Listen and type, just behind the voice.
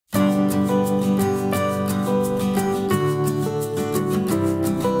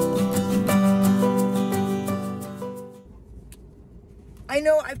I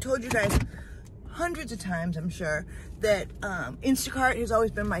know I've told you guys hundreds of times, I'm sure, that InstaCart has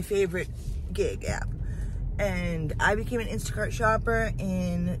always been my favorite gig app. And I became an Instacart shopper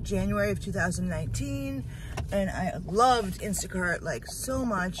in January of 2019, and I loved Instacart like so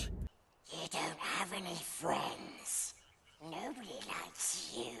much. You don't have any friends. Nobody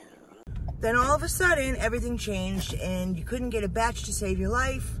likes you. Then all of a sudden, everything changed and you couldn't get a batch to save your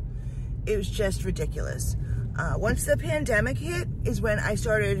life. It was just ridiculous. Once the pandemic hit is when I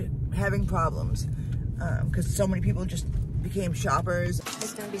started having problems because so many people just became shoppers.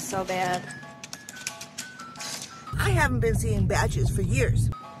 It's gonna be so bad. I haven't been seeing batches for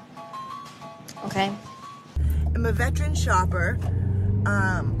years. Okay. I'm a veteran shopper.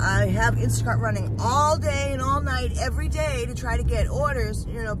 I have Instacart running all day and all night, every day to try to get orders,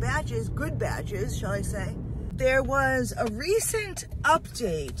 you know, batches, good batches, shall I say. There was a recent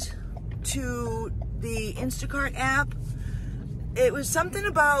update to the Instacart app. It was something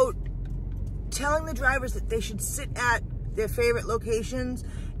about telling the drivers that they should sit at their favorite locations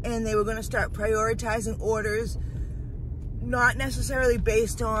and they were going to start prioritizing orders, not necessarily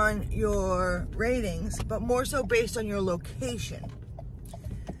based on your ratings, but more so based on your location.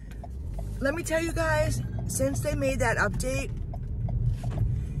 Let me tell you guys, since they made that update,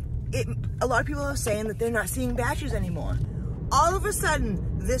 a lot of people are saying that they're not seeing batches anymore. All of a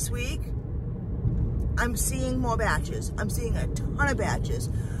sudden, this week, I'm seeing more batches. I'm seeing a ton of batches.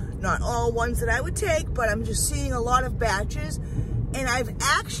 Not all ones that I would take, but I'm just seeing a lot of batches. And I've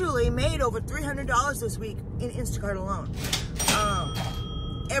actually made over $300 this week in Instacart alone.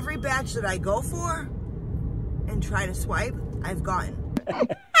 Every batch that I go for and try to swipe, I've gotten.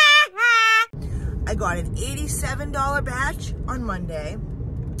 I got an $87 batch on Monday,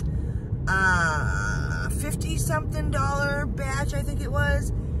 50-something batch, I think it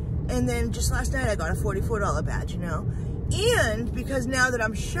was, and then just last night I got a $44 batch, you know. And because now that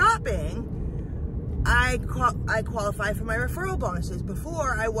I'm shopping, I qualify for my referral bonuses.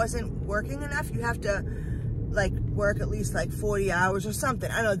 Before, I wasn't working enough. You have to like work at least like 40 hours or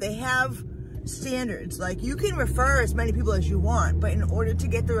something. I know they have standards. Like you can refer as many people as you want, but in order to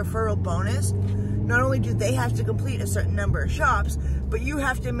get the referral bonus, not only do they have to complete a certain number of shops, but you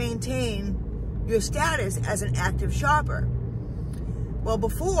have to maintain your status as an active shopper. Well,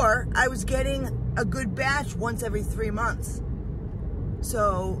 before, I was getting a good batch once every 3 months.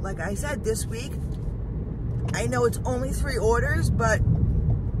 So, like I said, this week, I know it's only 3 orders, but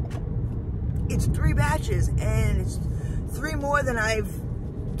it's 3 batches, and it's 3 more than I've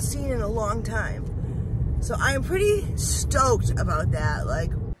seen in a long time. So I'm pretty stoked about that.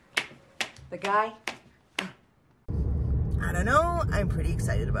 Like, The guy? I don't know, I'm pretty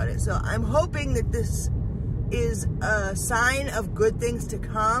excited about it. So I'm hoping that this is a sign of good things to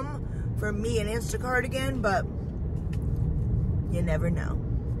come for me and Instacart again, but you never know.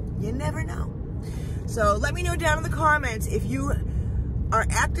 You never know. So let me know down in the comments if you are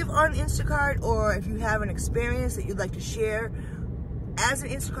active on Instacart or if you have an experience that you'd like to share as an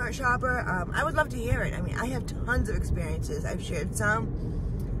Instacart shopper. I would love to hear it. I mean, I have tons of experiences. I've shared some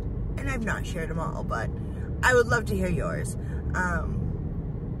and I've not shared them all, but I would love to hear yours.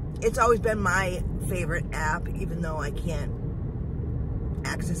 It's always been my favorite app, even though I can't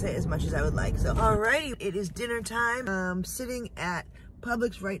access it as much as I would like. So, alrighty, it is dinner time. I'm sitting at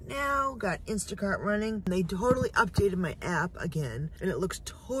Publix right now, got Instacart running. They totally updated my app again, and it looks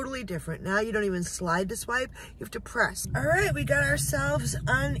totally different. Now you don't even slide to swipe, you have to press. All right, we got ourselves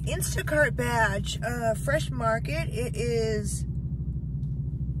an Instacart badge. Fresh Market, it is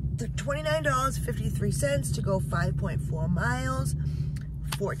 $29.53 to go 5.4 miles.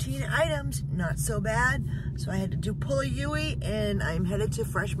 14 items, not so bad. So I had to pull a Yui, and I'm headed to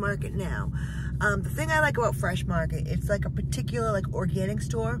Fresh Market now. The thing I like about Fresh Market, it's like a particular like organic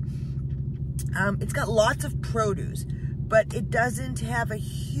store. It's got lots of produce, but it doesn't have a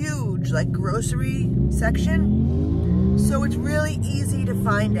huge like grocery section. So it's really easy to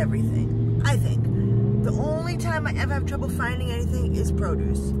find everything, I think. The only time I ever have trouble finding anything is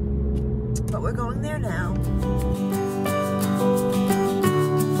produce. But we're going there now.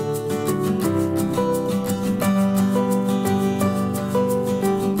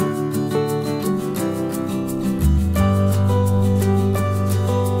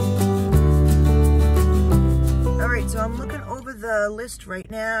 The list right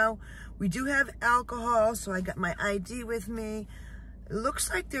now. We do have alcohol, so I got my ID with me. It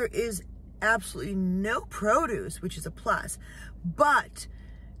looks like there is absolutely no produce, which is a plus, but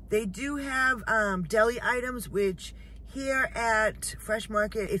they do have deli items, which here at Fresh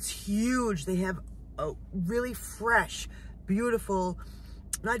Market, it's huge. They have a really fresh, beautiful,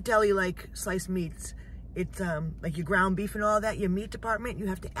 not deli like sliced meats. it's like your ground beef and all that, your meat department, you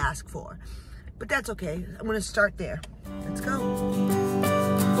have to ask for. But that's okay. I'm gonna start there. Let's go.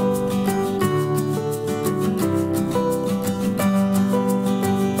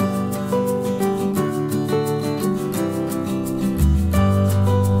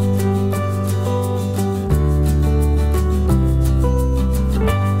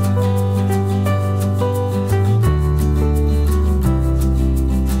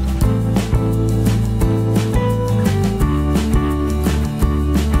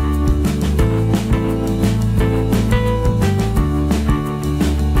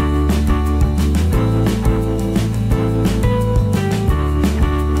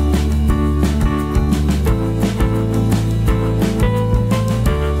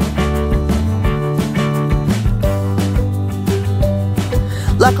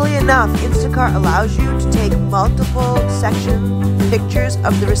 Luckily enough, InstaCart allows you to take multiple section pictures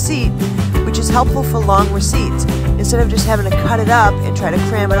of the receipt, which is helpful for long receipts, instead of just having to cut it up and try to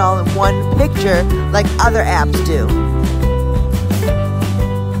cram it all in one picture like other apps do.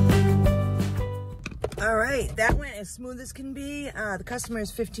 All right, that went as smooth as can be. The customer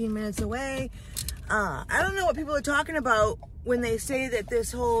is 15 minutes away. I don't know what people are talking about when they say that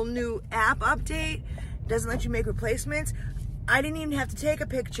this whole new app update doesn't let you make replacements. I didn't even have to take a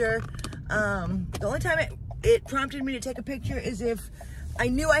picture. The only time it prompted me to take a picture is if I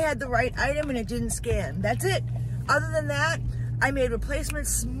knew I had the right item and it didn't scan. That's it. Other than that, I made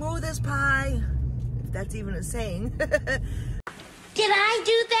replacements smooth as pie, if that's even a saying. Did I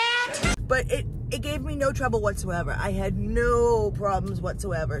do that? But it gave me no trouble whatsoever. I had no problems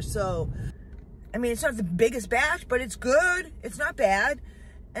whatsoever. So, I mean, it's not the biggest batch, but it's good. It's not bad.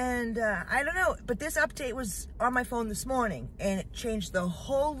 And I don't know, but this update was on my phone this morning, and it changed the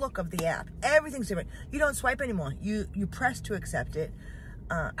whole look of the app. Everything's different. You don't swipe anymore. You press to accept it.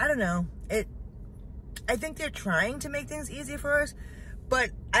 I don't know. I think they're trying to make things easier for us, but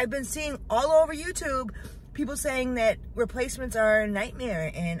I've been seeing all over YouTube people saying that replacements are a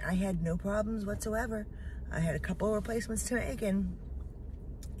nightmare, and I had no problems whatsoever. I had a couple of replacements to make, and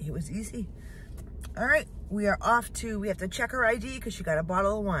it was easy. All right, we are off to, we have to check her ID because she got a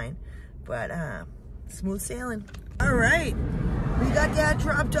bottle of wine, but smooth sailing. All right, we got that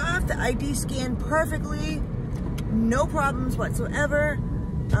dropped off. The ID scanned perfectly, no problems whatsoever.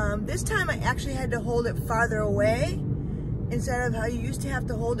 This time I actually had to hold it farther away instead of how you used to have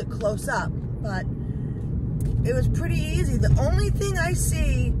to hold it close up, but it was pretty easy. The only thing I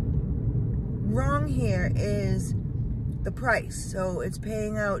see wrong here is the price. So it's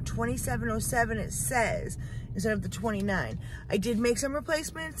paying out $27.07, it says, instead of the $29. I did make some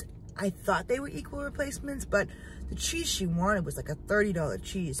replacements. I thought they were equal replacements, but the cheese she wanted was like a $30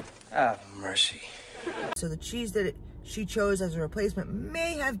 cheese. Ah, mercy. So the cheese that she chose as a replacement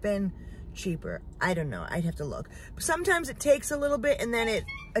may have been cheaper. I don't know. I'd have to look. But sometimes it takes a little bit and then it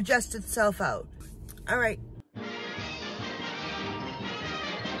adjusts itself out. All right.